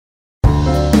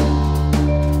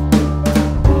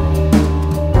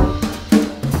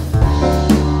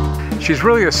she's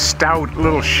really a stout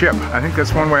little ship. I think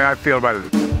that's one way I feel about it.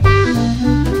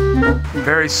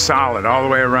 Very solid all the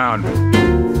way around.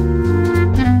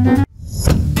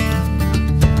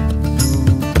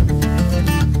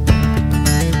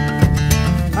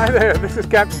 Hi there, this is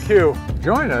Captain Q.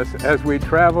 Join us as we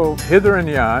travel hither and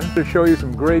yon to show you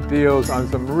some great deals on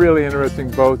some really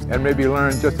interesting boats and maybe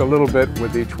learn just a little bit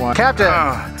with each one. Captain!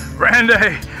 Randy,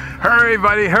 hurry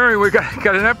buddy, hurry. We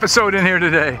got an episode in here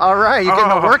today. All right, you're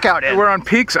getting a workout in. We're on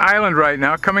Peaks Island right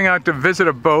now, coming out to visit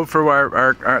a boat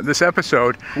for this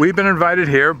episode. We've been invited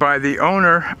here by the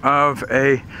owner of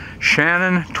a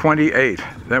Shannon 28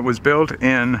 that was built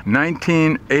in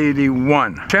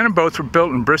 1981. Shannon boats were built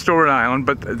in Bristol, Rhode Island,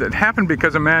 but that happened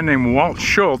because a man named Walt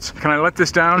Schultz. Can I let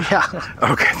this down? Yeah.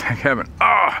 Okay, thank heaven.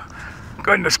 Oh,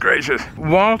 goodness gracious.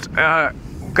 Walt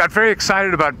got very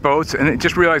excited about boats and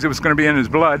just realized it was going to be in his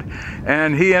blood,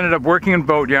 and he ended up working in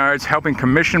boat yards, helping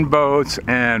commission boats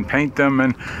and paint them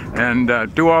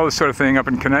and do all this sort of thing up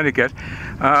in Connecticut.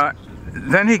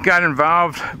 Then he got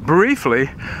involved briefly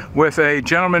with a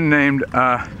gentleman named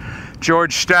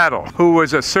George Stadel, who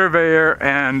was a surveyor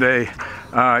and a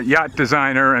yacht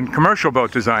designer and commercial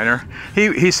boat designer.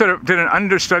 He sort of did an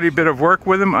understudy bit of work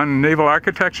with him on naval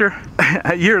architecture.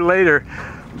 A year later,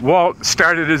 Walt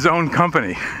started his own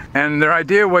company, and their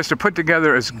idea was to put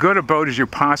together as good a boat as you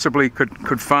possibly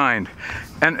could find.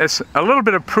 And as a little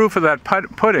bit of proof of that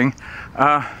pudding,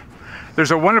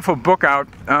 there's a wonderful book out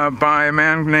by a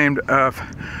man named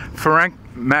Frank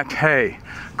Mattei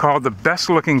called The Best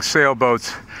Looking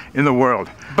Sailboats in the World.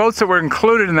 Boats that were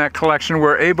included in that collection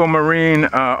were Able Marine,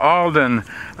 Alden,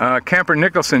 Camper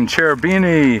Nicholson,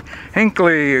 Cherubini,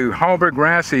 Hinckley, Hallberg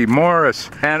Grassy, Morris,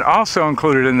 and also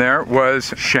included in there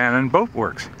was Shannon Boat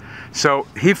Works. So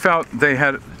he felt they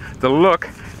had the look,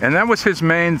 and that was his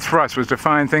main thrust, was to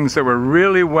find things that were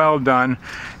really well done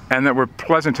and that were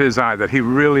pleasant to his eye, that he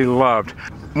really loved.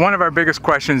 One of our biggest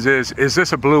questions is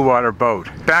this a blue water boat?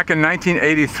 Back in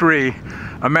 1983,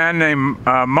 a man named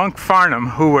Monk Farnham,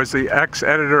 who was the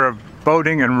ex-editor of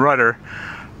Boating and Rudder,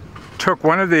 took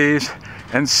one of these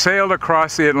and sailed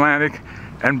across the Atlantic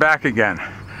and back again.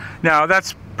 Now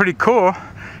that's pretty cool,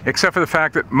 except for the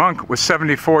fact that Monk was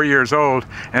 74 years old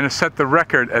and has set the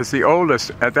record as the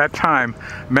oldest, at that time,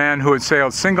 man who had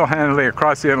sailed single-handedly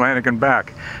across the Atlantic and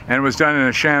back, and it was done in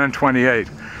a Shannon 28.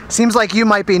 Seems like you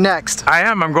might be next. I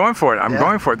am. I'm going for it. I'm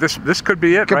going for it. This could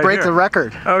be it. Could right break here. the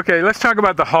record. Okay, let's talk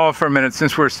about the hull for a minute.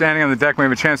 Since we're standing on the deck, we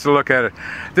have a chance to look at it.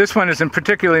 This one is in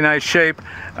particularly nice shape.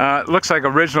 Looks like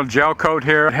original gel coat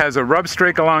here. It has a rub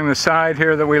streak along the side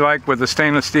here that we like with a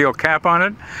stainless steel cap on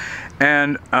it,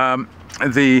 and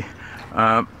the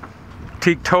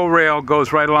teak tow rail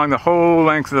goes right along the whole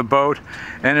length of the boat,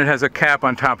 and it has a cap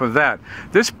on top of that.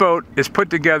 This boat is put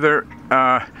together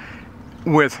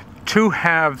with two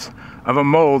halves of a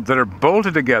mold that are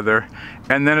bolted together,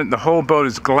 and then the whole boat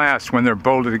is glassed when they're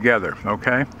bolted together,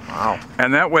 okay? Wow.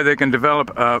 And that way they can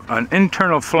develop an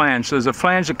internal flange. So there's a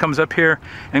flange that comes up here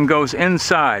and goes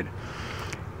inside.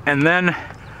 And then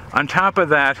on top of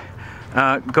that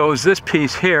goes this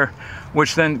piece here,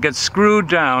 which then gets screwed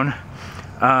down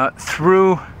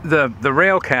through the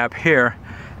rail cap here,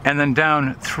 and then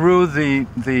down through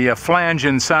the flange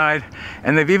inside.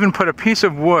 And they've even put a piece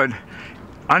of wood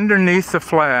underneath the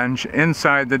flange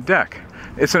inside the deck.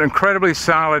 It's an incredibly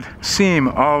solid seam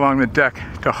all along the deck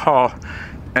to hull,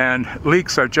 and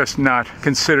leaks are just not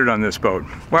considered on this boat.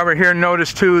 While we're here,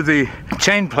 notice too the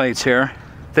chain plates here.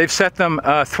 They've set them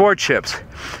thwartships,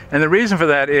 and the reason for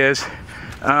that is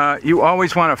you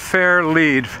always want a fair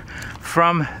lead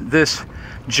from this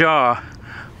jaw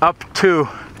up to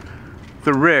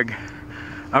the rig,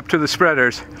 up to the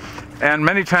spreaders, and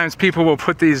many times people will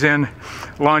put these in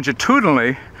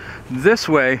longitudinally this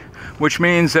way, which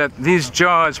means that these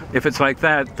jaws, if it's like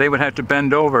that, they would have to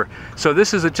bend over. So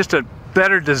this is just a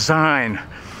better design.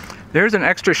 There's an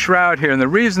extra shroud here, and the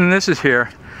reason this is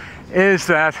here is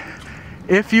that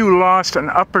if you lost an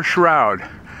upper shroud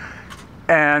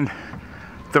and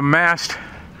the mast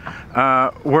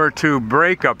were to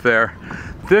break up there,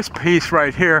 this piece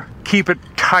right here keep it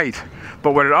tight.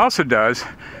 But what it also does,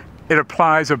 it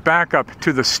applies a backup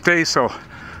to the staysail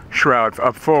shroud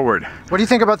up forward. What do you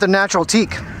think about the natural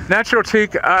teak? Natural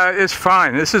teak is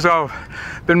fine. This has all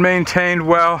been maintained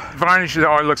well. Varnish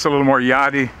looks a little more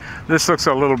yachty. This looks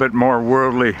a little bit more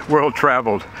worldly,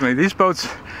 world-traveled. I mean, these boats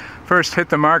first hit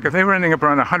the market, they were ending up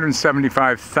around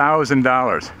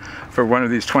 $175,000 for one of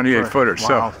these 28-footers.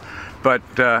 Wow. So, but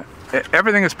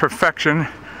everything is perfection.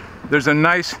 There's a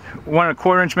nice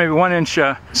 1¼ inch, maybe 1 inch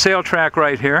sail track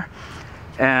right here,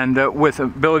 and with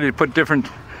ability to put different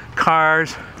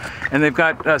cars, and they've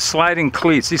got sliding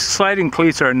cleats. These sliding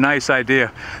cleats are a nice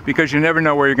idea because you never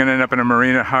know where you're going to end up in a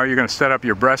marina, how you're going to set up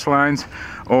your breast lines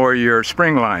or your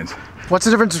spring lines. What's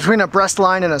the difference between a breast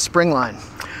line and a spring line?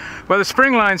 Well, the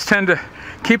spring lines tend to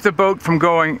keep the boat from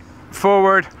going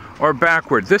forward or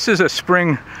backward. This is a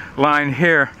spring line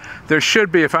here. There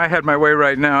should be, if I had my way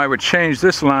right now, I would change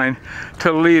this line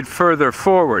to lead further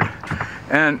forward.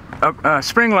 And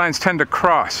spring lines tend to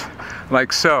cross,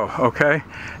 like so, okay?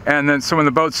 And then so when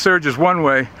the boat surges one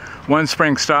way, one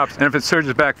spring stops, and if it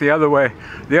surges back the other way,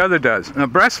 the other does. And a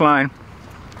breast line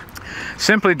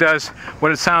simply does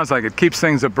what it sounds like. It keeps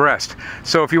things abreast.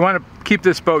 So if you want to keep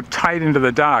this boat tight into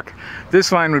the dock,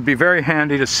 this line would be very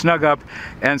handy to snug up,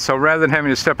 and so rather than having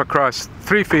to step across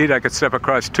 3 feet, I could step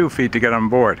across 2 feet to get on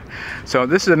board. So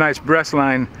this is a nice breast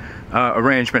line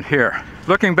arrangement here.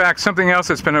 Looking back, something else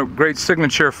that's been a great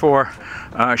signature for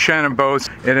Shannon boats,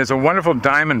 it is a wonderful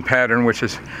diamond pattern which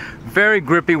is very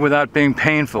grippy without being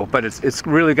painful, but it's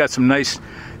really got some nice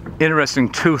interesting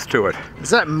tooth to it. Is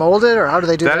that molded, or how do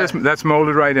they do that? That's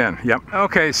molded right in, yep.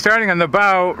 Okay, starting on the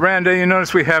bow, Randy, you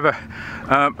notice we have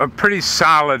a pretty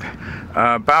solid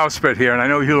bowsprit here, and I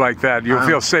know you like that. You'll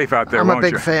feel safe out there, won't you?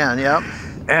 I'm a big fan, yep.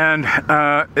 And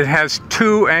it has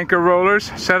 2 anchor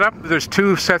rollers set up. There's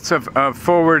 2 sets of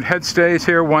forward head stays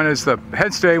here. One is the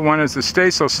head stay, one is the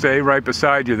staysail stay right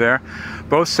beside you there.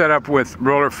 Both set up with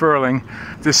roller furling.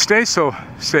 The staysail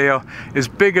sail is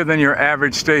bigger than your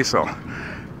average staysail.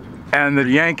 And the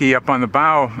Yankee up on the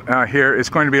bow here is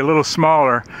going to be a little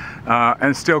smaller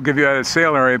and still give you a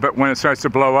sail area, but when it starts to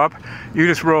blow up, you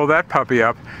just roll that puppy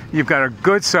up. You've got a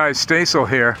good sized staysail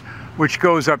here, which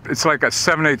goes up, it's like a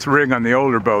 7/8 rig on the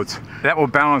older boats. That will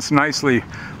balance nicely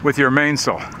with your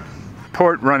mainsail.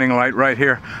 Port running light right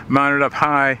here, mounted up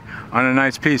high on a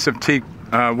nice piece of teak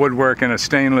woodwork and a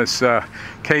stainless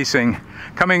casing.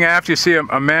 Coming aft, you see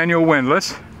a manual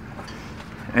windlass.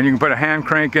 And you can put a hand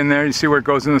crank in there. You see where it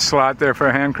goes in the slot there for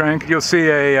a hand crank. You'll see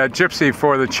a gypsy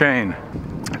for the chain.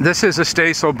 This is a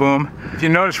staysail boom. If you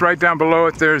notice right down below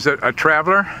it, there's a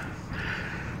traveler.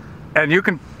 And you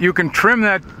can trim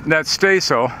that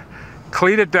staysail,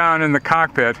 cleat it down in the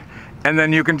cockpit, and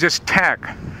then you can just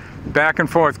tack back and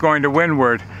forth going to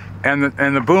windward, and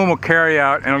the boom will carry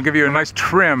out and it'll give you a nice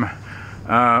trim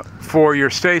for your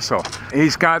staysail.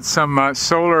 He's got some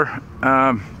solar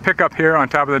pickup here on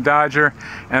top of the Dodger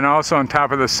and also on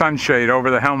top of the sunshade over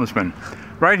the helmsman.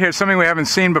 Right here, something we haven't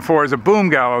seen before is a boom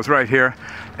gallows right here,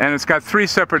 and it's got 3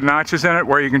 separate notches in it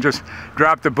where you can just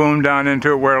drop the boom down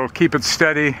into it where it'll keep it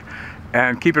steady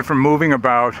and keep it from moving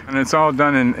about. And it's all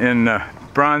done in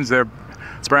bronze there,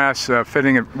 brass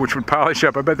fitting it, which would polish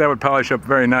up. I bet that would polish up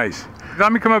very nice.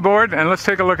 Let me come aboard and let's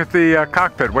take a look at the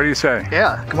cockpit. What do you say?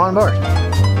 Yeah, come on board.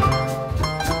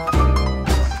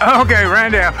 Okay,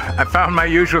 Randy, I found my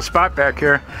usual spot back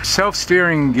here.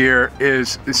 Self-steering gear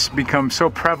is become so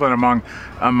prevalent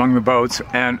among the boats,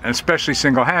 and especially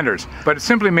single-handers. But it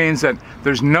simply means that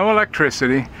there's no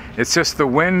electricity. It's just the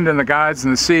wind and the guides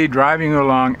and the sea driving you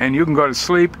along, and you can go to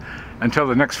sleep until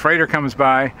the next freighter comes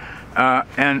by.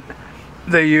 And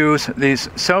they use these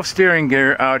self-steering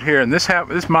gear out here, and this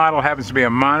model happens to be a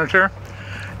monitor.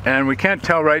 And we can't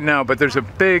tell right now, but there's a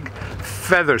big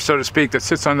feather, so to speak, that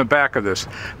sits on the back of this.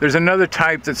 There's another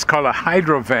type that's called a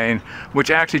hydrovane, which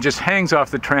actually just hangs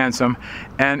off the transom,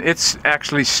 and it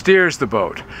actually steers the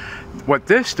boat. What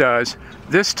this does,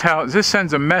 this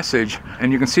sends a message,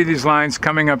 and you can see these lines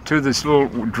coming up to this little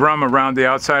drum around the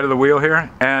outside of the wheel here,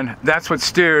 and that's what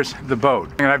steers the boat.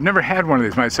 And I've never had one of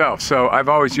these myself, so I've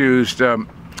always used the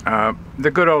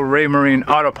good old Raymarine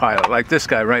autopilot, like this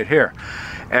guy right here.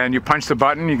 And you punch the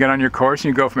button, you get on your course, and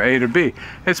you go from A to B.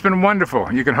 It's been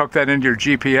wonderful. You can hook that into your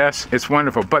GPS. It's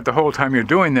wonderful. But the whole time you're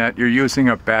doing that, you're using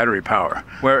up battery power.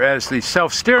 Whereas the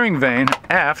self-steering vane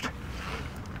aft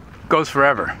goes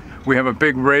forever. We have a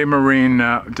big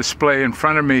Raymarine display in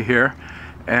front of me here,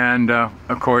 and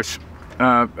of course,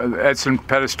 Edson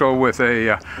pedestal with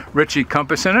a Ritchie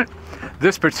compass in it.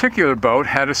 This particular boat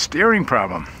had a steering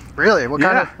problem. Really? What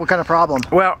kind of problem?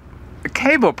 Well, the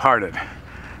cable parted.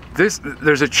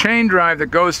 There's a chain drive that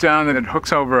goes down and it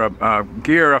hooks over a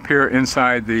gear up here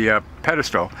inside the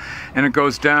pedestal, and it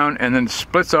goes down and then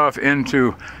splits off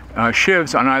into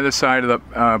shivs on either side of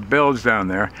the bilge down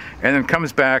there, and then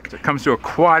comes back. It comes to a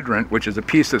quadrant, which is a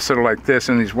piece that's sort of like this,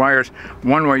 and these wires,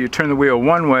 one way you turn the wheel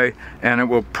one way and it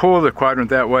will pull the quadrant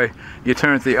that way, you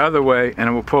turn it the other way and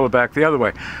it will pull it back the other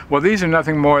way. Well, these are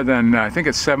nothing more than I think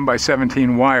it's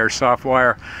 7x17 wire, soft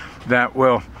wire, that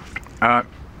will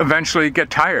eventually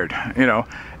get tired, you know.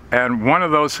 and one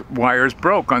of those wires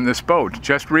broke on this boat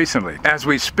just recently. As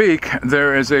we speak,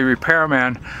 there is a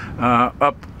repairman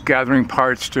up gathering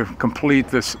parts to complete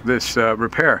this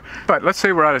repair. But let's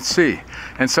say we're out at sea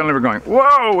and suddenly we're going,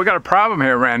 whoa, we got a problem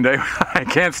here, Randy. I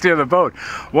can't steer the boat.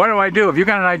 What do I do? Have you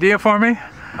got an idea for me?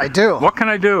 I do. What can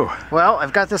I do? Well,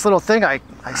 I've got this little thing I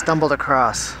stumbled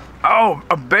across. Oh,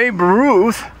 a Babe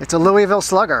Ruth. It's a Louisville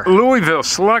Slugger. Louisville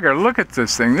Slugger. Look at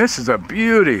this thing. This is a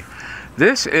beauty.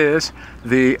 This is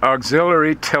the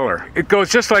auxiliary tiller. It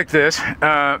goes just like this.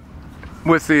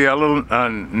 With the little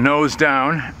nose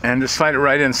down, and just slide it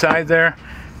right inside there,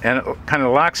 and it kind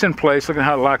of locks in place. Look at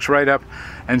how it locks right up,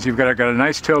 and so you've got a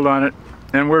nice tilt on it,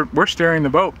 and we're steering the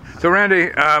boat. So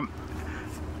Randy,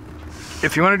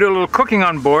 if you want to do a little cooking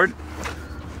on board,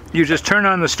 you just turn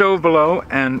on the stove below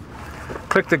and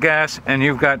click the gas, and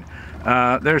you've got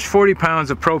there's 40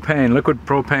 pounds of propane, liquid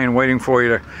propane, waiting for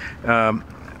you to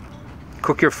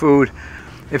cook your food.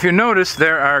 If you notice,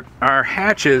 there are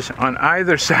hatches on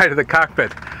either side of the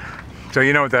cockpit. So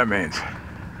you know what that means.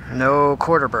 No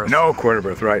quarter berth. No quarter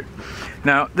berth, right.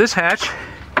 Now, this hatch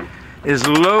is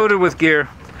loaded with gear.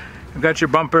 You've got your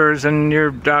bumpers and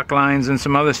your dock lines and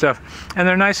some other stuff. And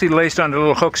they're nicely laced onto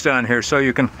little hooks down here so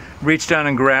you can reach down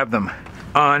and grab them.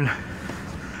 On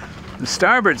the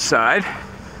starboard side,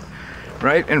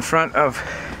 right in front of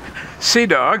Sea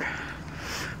Dog,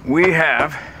 we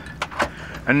have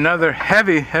another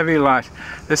heavy lot.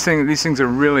 These things are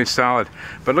really solid.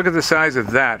 But look at the size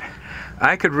of that.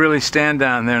 I could really stand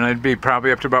down there and I'd be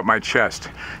probably up to about my chest.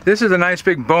 This is a nice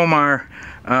big Bomar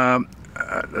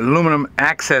aluminum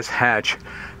access hatch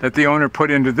that the owner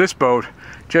put into this boat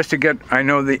just to get, I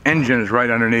know the engine is right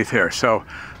underneath here. So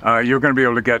you're going to be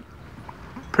able to get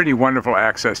pretty wonderful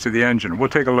access to the engine. We'll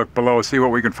take a look below, see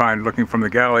what we can find looking from the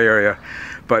galley area,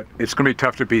 but it's going to be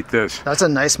tough to beat this. That's a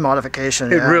nice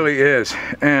modification. It really is,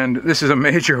 and this is a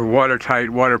major watertight,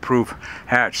 waterproof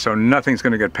hatch, so nothing's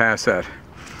going to get past that.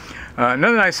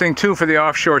 Another nice thing too for the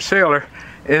offshore sailor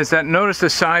is that notice the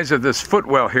size of this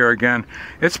footwell here again.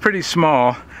 It's pretty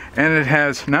small, and it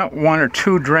has not 1 or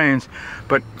 2 drains,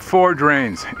 but 4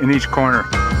 drains in each corner.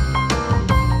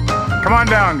 Come on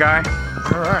down, guy.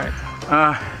 All right.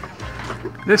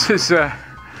 This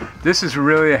is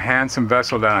really a handsome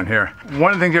vessel down here.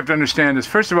 One of the things you have to understand is,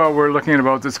 first of all, we're looking at a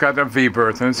boat that's got a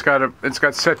V-berth, and it's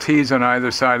got settees on either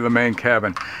side of the main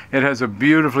cabin. It has a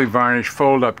beautifully varnished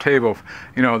fold-up table,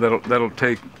 you know, that'll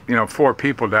take, you know, 4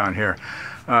 people down here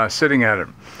sitting at it.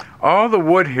 All the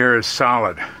wood here is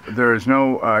solid. There is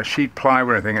no sheet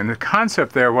plywood or anything, and the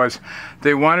concept there was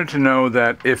they wanted to know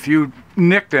that if you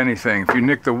nicked anything, if you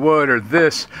nicked the wood or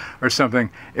this or something,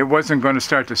 it wasn't going to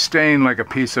start to stain like a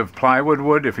piece of plywood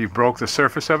would if you broke the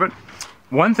surface of it.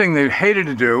 One thing they hated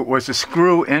to do was to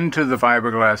screw into the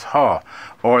fiberglass hull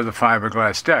or the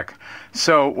fiberglass deck.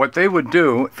 So what they would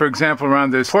do, for example,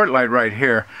 around this port light right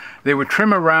here, they would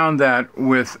trim around that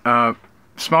with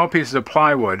small pieces of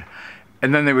plywood,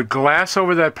 and then they would glass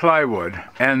over that plywood,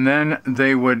 and then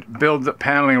they would build the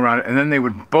paneling around it, and then they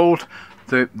would bolt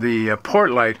the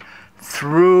port light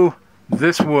through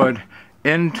this wood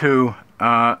into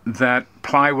that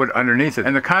plywood underneath it.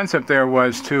 And the concept there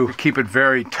was to keep it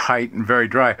very tight and very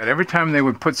dry. And every time they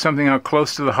would put something out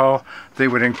close to the hull, they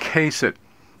would encase it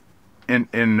in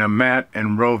a mat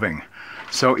and roving.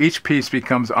 So each piece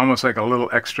becomes almost like a little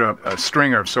extra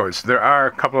stringer of sorts. There are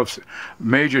a couple of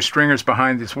major stringers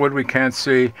behind this wood we can't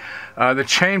see. The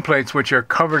chain plates, which are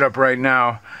covered up right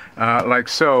now, like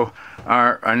so,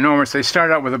 are enormous. They start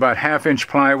out with about 1/2-inch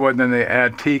plywood, then they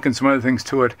add teak and some other things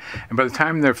to it. And by the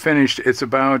time they're finished, it's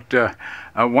about a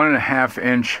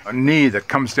 1.5-inch knee that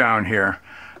comes down here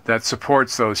that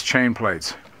supports those chain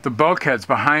plates. The bulkheads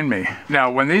behind me.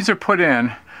 Now, when these are put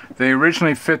in, they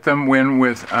originally fit them in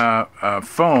with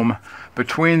foam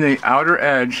between the outer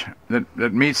edge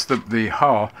that meets the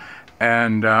hull,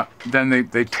 and then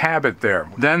they tab it there.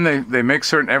 Then they make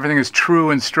certain everything is true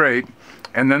and straight,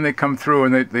 and then they come through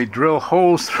and they drill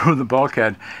holes through the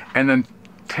bulkhead and then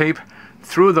tape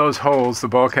through those holes the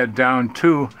bulkhead down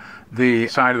to the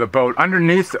side of the boat.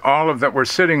 Underneath all of that we're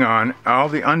sitting on, all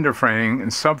the underframing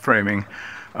and subframing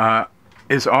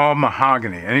is all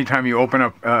mahogany. Anytime you open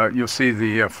up, you'll see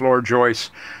the floor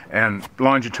joists and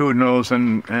longitudinals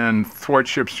and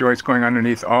thwartships joists going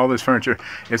underneath all this furniture.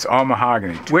 It's all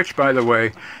mahogany, which, by the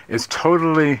way, is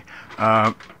totally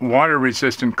water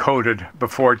resistant coated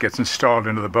before it gets installed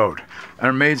into the boat. An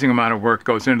amazing amount of work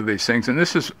goes into these things, and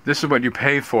this is what you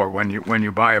pay for when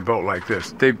you buy a boat like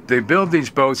this. They build these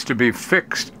boats to be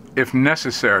fixed if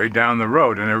necessary down the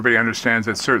road, and everybody understands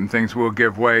that certain things will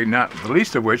give way, not the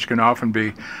least of which can often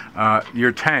be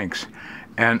your tanks.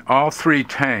 And all 3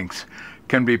 tanks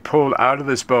can be pulled out of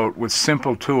this boat with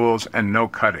simple tools and no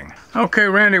cutting. Okay,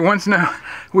 Randy, once now,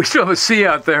 we still have a sea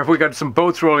out there. We got some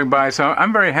boats rolling by, so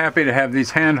I'm very happy to have these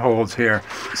handholds here.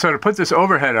 So to put this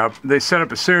overhead up, they set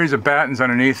up a series of battens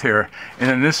underneath here,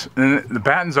 and then the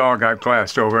battens all got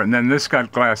glassed over, and then this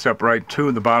got glassed up right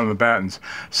to the bottom of the battens.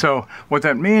 So what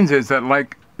that means is that,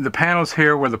 like the panels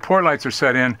here where the port lights are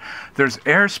set in, there's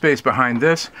airspace behind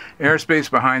this,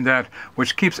 airspace behind that,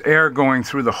 which keeps air going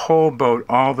through the whole boat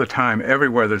all the time,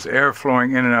 everywhere. There's air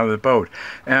flowing in and out of the boat.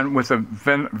 And with the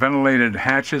ventilated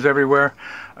hatches everywhere,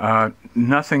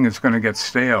 nothing is going to get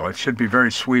stale. It should be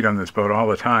very sweet on this boat all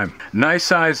the time. Nice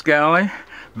sized galley,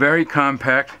 very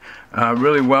compact,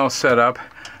 really well set up.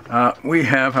 We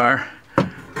have our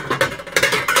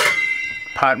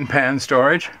pot and pan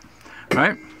storage,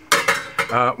 right?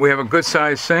 We have a good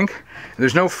sized sink.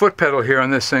 There's no foot pedal here on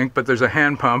this sink, but there's a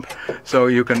hand pump, so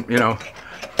you can, you know,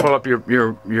 pull up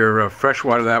your fresh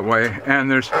water that way. And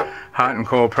there's hot and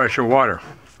cold pressure water.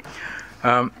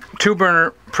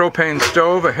 2-burner propane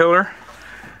stove, a Hiller,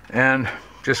 and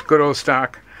just good old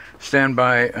stock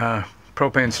standby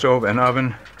propane stove and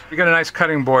oven. You get a nice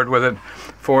cutting board with it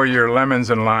for your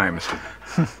lemons and limes.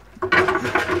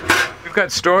 We've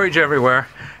got storage everywhere,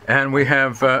 and we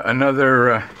have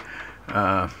another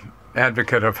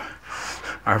advocate of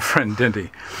our friend Dinty.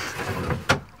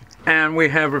 And we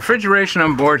have refrigeration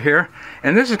on board here,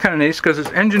 and this is kind of nice because it's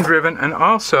engine driven, and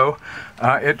also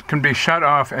it can be shut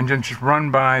off and just run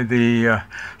by the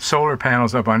solar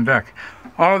panels up on deck.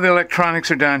 All of the electronics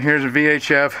are down here. Here's a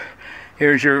VHF.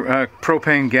 Here's your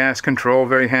propane gas control,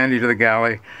 very handy to the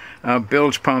galley.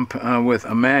 Bilge pump with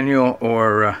a manual,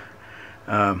 or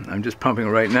I'm just pumping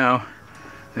right now.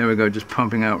 There we go, just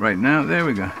pumping out right now. There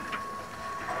we go.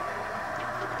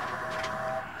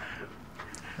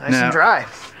 Nice and dry.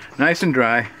 Nice and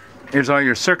dry. Here's all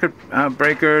your circuit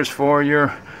breakers for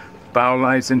your bow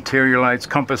lights, interior lights,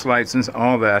 compass lights, and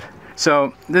all that.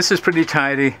 So this is pretty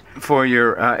tidy for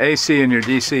your AC and your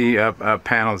DC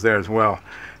panels there as well.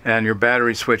 And your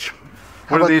battery switch.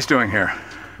 What are these doing here?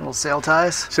 Little sail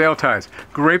ties. Sail ties.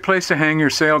 Great place to hang your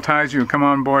sail ties. You can come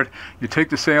on board, you take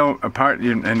the sail apart,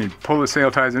 and you pull the sail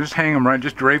ties and just hang them right,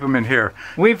 just drape them in here.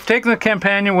 We've taken the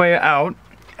companionway out,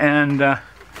 and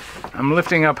I'm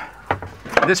lifting up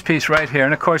this piece right here,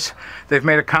 and of course they've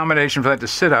made accommodation for that to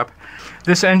sit up.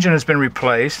 This engine has been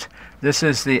replaced. This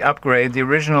is the upgrade. The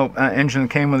original engine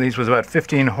that came with these was about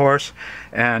 15 horse,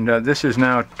 and this is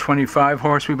now 25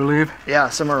 horse, we believe. Yeah,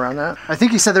 somewhere around that. I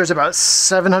think you said there's about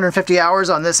 750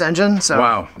 hours on this engine. So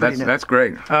wow, that's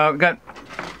great. We've got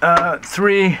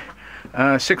 3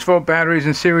 6-volt batteries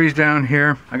in series down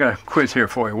here. I got a quiz here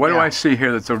for you. What do I see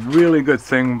here that's a really good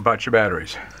thing about your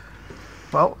batteries?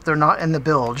 Well, they're not in the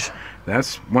bilge.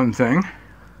 That's one thing.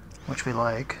 Which we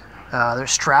like. They're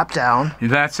strapped down.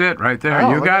 That's it right there.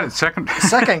 Oh, you got it. Second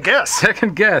guess.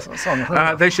 Second guess.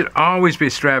 They should always be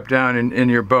strapped down in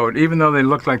your boat. Even though they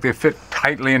look like they fit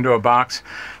tightly into a box,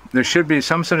 there should be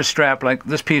some sort of strap like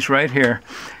this piece right here.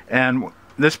 And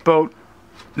this boat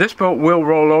will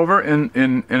roll over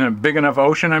in a big enough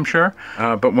ocean, I'm sure.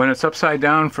 But when it's upside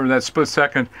down for that split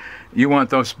second, you want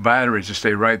those batteries to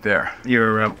stay right there.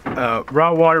 Your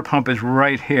raw water pump is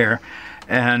right here,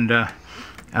 and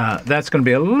that's going to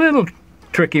be a little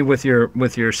tricky with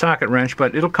your socket wrench,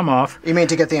 but it'll come off. You mean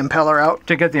to get the impeller out?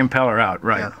 To get the impeller out,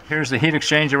 right. Yeah. Here's the heat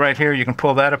exchanger right here. You can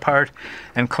pull that apart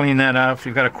and clean that out if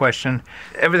you've got a question.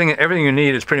 Everything you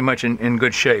need is pretty much in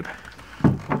good shape.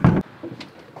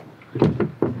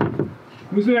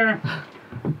 Who's there?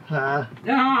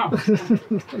 No!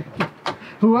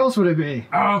 Who else would it be?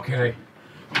 Okay.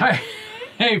 Hi.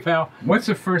 Hey, pal. What's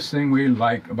the first thing we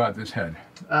like about this head?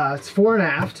 It's fore and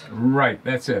aft. Right,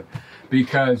 that's it.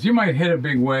 Because you might hit a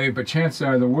big wave, but chances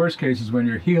are the worst case is when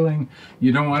you're heeling,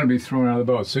 you don't want to be thrown out of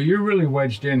the boat. So you're really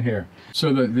wedged in here.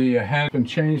 So the head has been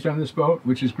changed on this boat,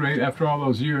 which is great. After all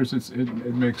those years, it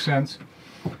makes sense.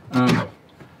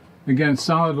 Again,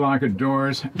 solid locker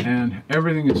doors, and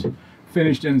everything is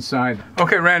finished inside.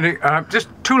 Okay, Randy, just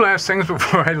 2 last things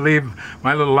before I leave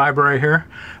my little library here.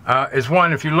 Is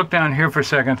one, if you look down here for a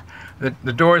second,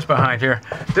 the doors behind here,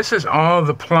 this is all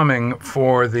the plumbing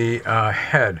for the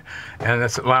head, and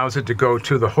this allows it to go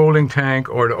to the holding tank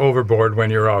or to overboard when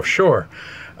you're offshore.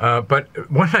 But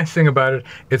one nice thing about it,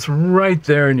 it's right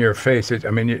there in your face. I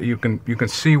mean, you can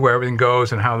see where everything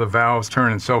goes and how the valves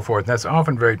turn and so forth. That's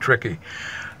often very tricky.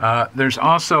 There's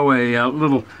also a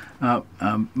little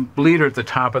bleeder at the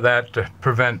top of that to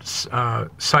prevent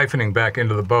siphoning back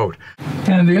into the boat.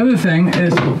 And the other thing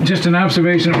is just an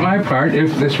observation on my part.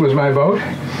 If this was my boat,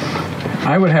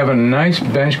 I would have a nice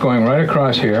bench going right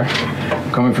across here.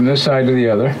 coming from this side to the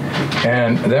other,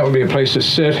 and that would be a place to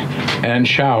sit and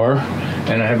shower.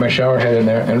 And I have my shower head in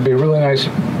there, and it'd be really nice.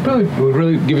 It would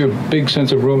really give you a big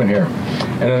sense of room in here.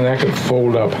 And then that could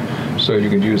fold up so you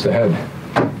could use the head.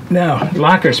 Now,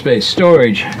 locker space,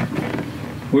 storage.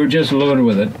 We're just loaded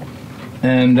with it.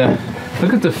 And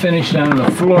look at the finish down on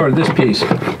the floor of this piece.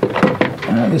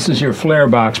 This is your flare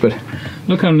box, but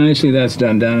look how nicely that's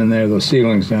done down in there, those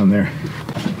ceilings down there.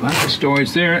 Lots of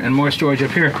storage there and more storage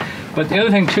up here. But the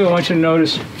other thing too, I want you to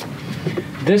notice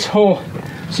this whole,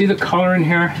 see the color in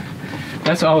here?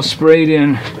 That's all sprayed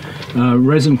in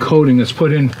resin coating that's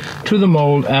put in to the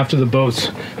mold after the boat's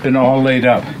been all laid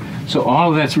up. So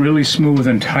all of that's really smooth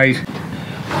and tight.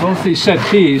 Both these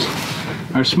settees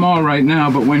are small right now,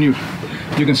 but when you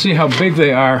can see how big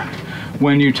they are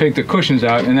when you take the cushions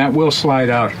out, and that will slide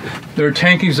out. There are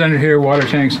tankies under here, water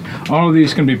tanks. All of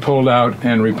these can be pulled out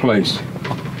and replaced.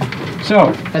 So,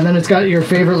 and then it's got your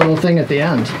favorite little thing at the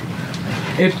end.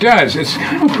 It does. It's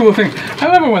kind of a cool thing. I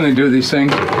love it when they do these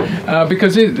things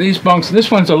because these bunks, this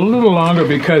one's a little longer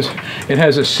because it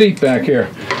has a seat back here,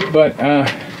 but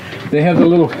they have the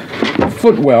little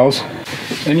footwells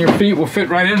and your feet will fit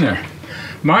right in there.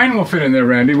 Mine will fit in there,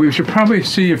 Randy. We should probably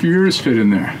see if yours fit in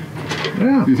there.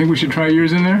 Yeah. Do you think we should try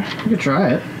yours in there? You could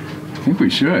try it. I think we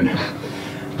should.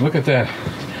 Look at that.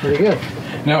 Pretty good.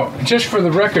 Now, just for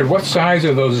the record, what size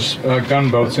are those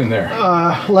gunboats in there?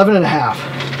 11 and a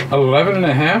half. 11 and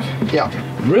a half? Yeah.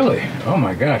 Really? Oh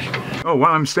my gosh. Oh,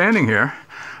 while I'm standing here,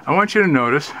 I want you to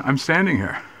notice I'm standing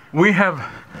here. We have,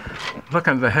 look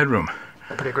at the headroom.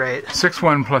 Pretty great.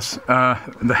 6'1" plus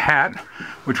the hat,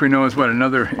 which we know is what,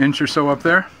 another inch or so up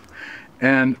there?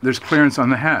 And there's clearance on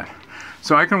the hat.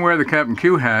 So I can wear the Captain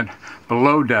Q hat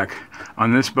below deck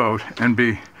on this boat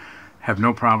and have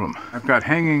no problem. I've got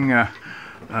hanging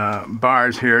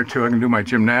bars here too. I can do my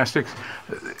gymnastics,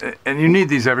 and you need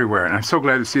these everywhere, and I'm so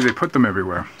glad to see they put them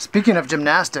everywhere. Speaking of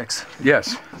gymnastics.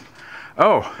 Yes.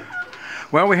 Oh,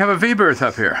 well, we have a V-berth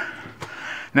up here.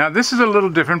 Now this is a little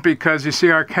different because you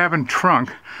see our cabin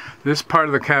trunk, this part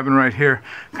of the cabin right here,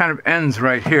 kind of ends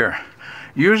right here.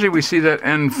 Usually we see that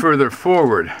end further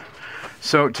forward.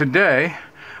 So today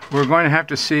we're going to have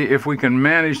to see if we can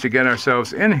manage to get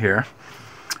ourselves in here.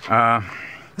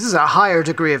 This is a higher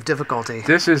degree of difficulty.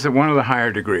 This is one of the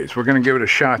higher degrees. We're going to give it a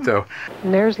shot, though.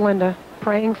 And there's Linda,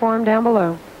 praying for him down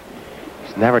below.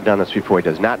 He's never done this before. He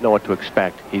does not know what to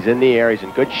expect. He's in the air. He's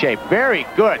in good shape. Very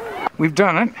good. We've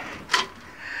done it.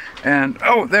 And,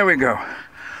 oh, there we go.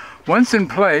 Once in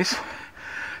place,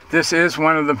 this is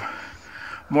one of the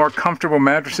more comfortable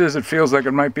mattresses. It feels like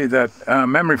it might be that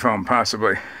memory foam,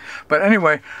 possibly. But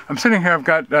anyway, I'm sitting here, I've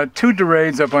got two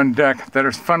dorades up on deck that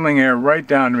are funneling air right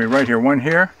down to me, right here. One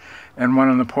here, and one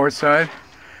on the port side.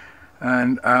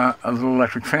 And a little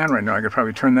electric fan right now. I could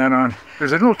probably turn that on.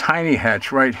 There's a little tiny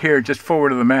hatch right here, just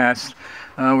forward of the mast,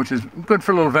 which is good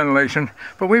for a little ventilation.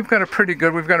 But we've got a pretty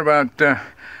good, we've got about,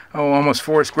 almost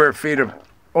 4 square feet of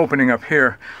opening up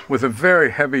here with a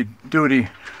very heavy-duty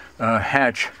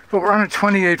hatch. But we're on a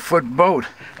 28-foot boat,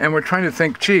 and we're trying to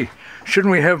think, gee,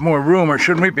 shouldn't we have more room, or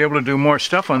shouldn't we be able to do more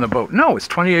stuff on the boat? No, it's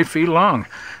 28 feet long.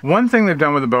 One thing they've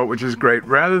done with the boat, which is great,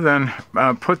 rather than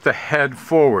put the head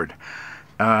forward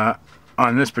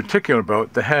on this particular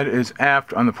boat, the head is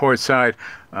aft on the port side.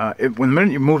 When the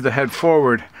minute you move the head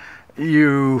forward,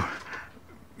 you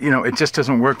know, it just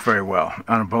doesn't work very well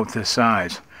on a boat this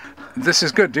size. This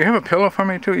is good. Do you have a pillow for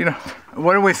me too? You know,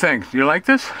 what do we think? Do you like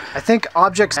this? I think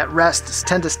objects at rest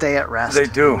tend to stay at rest. They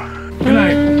do. Good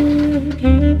night.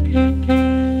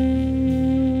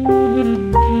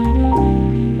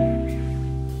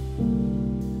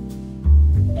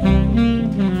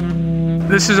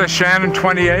 This is a Shannon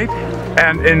 28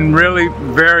 and in really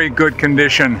very good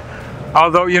condition.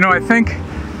 Although, you know, I think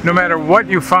no matter what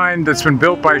you find that's been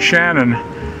built by Shannon,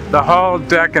 the hull,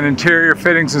 deck, and interior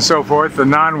fittings and so forth, the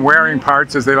non-wearing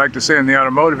parts, as they like to say in the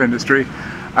automotive industry,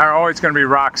 are always going to be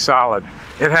rock solid.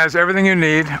 It has everything you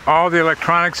need. All the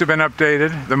electronics have been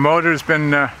updated. The motor's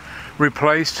been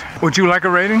replaced. Would you like a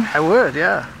rating? I would,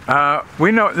 yeah.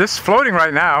 We know this is floating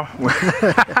right now.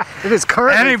 It is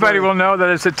currently Anybody floating. will know that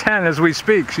it's a 10 as we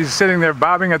speak. She's sitting there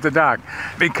bobbing at the dock.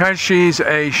 Because she's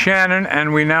a Shannon,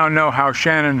 and we now know how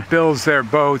Shannon builds their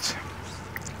boats,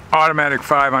 automatic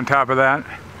 5 on top of that.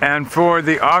 And for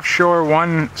the offshore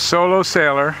one solo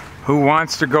sailor who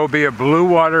wants to go be a blue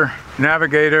water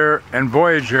navigator and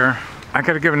voyager, I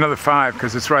gotta give another 5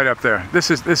 because it's right up there. This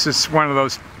is one of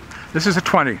those. This is a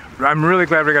 20. I'm really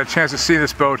glad we got a chance to see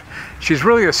this boat. She's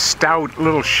really a stout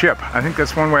little ship. I think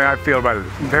that's one way I feel about it.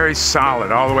 Very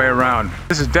solid all the way around.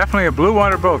 This is definitely a blue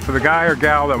water boat for the guy or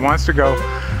gal that wants to go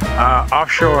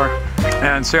offshore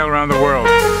and sail around the world.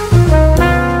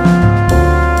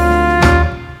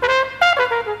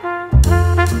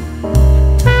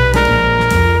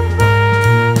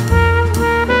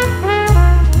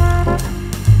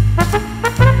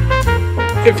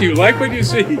 If you like what you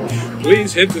see,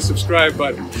 please hit the subscribe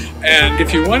button. And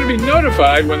if you want to be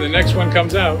notified when the next one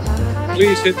comes out,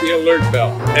 please hit the alert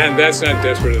bell. And that's not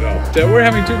desperate at all. So we're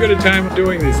having too good a time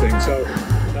doing these things, so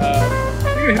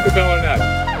you're gonna hit the bell or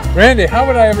not. Randy, how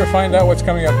would I ever find out what's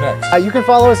coming up next? You can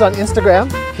follow us on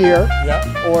Instagram here, Yeah.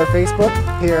 or Facebook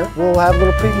here. We'll have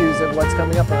little previews of what's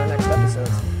coming up in our next episodes.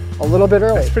 A little bit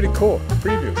early. That's pretty cool.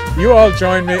 Preview. You all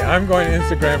join me. I'm going to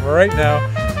Instagram right now,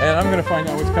 and I'm going to find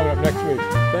out what's coming up next week.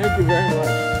 Thank you very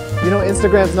much. You know,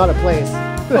 Instagram's not a place.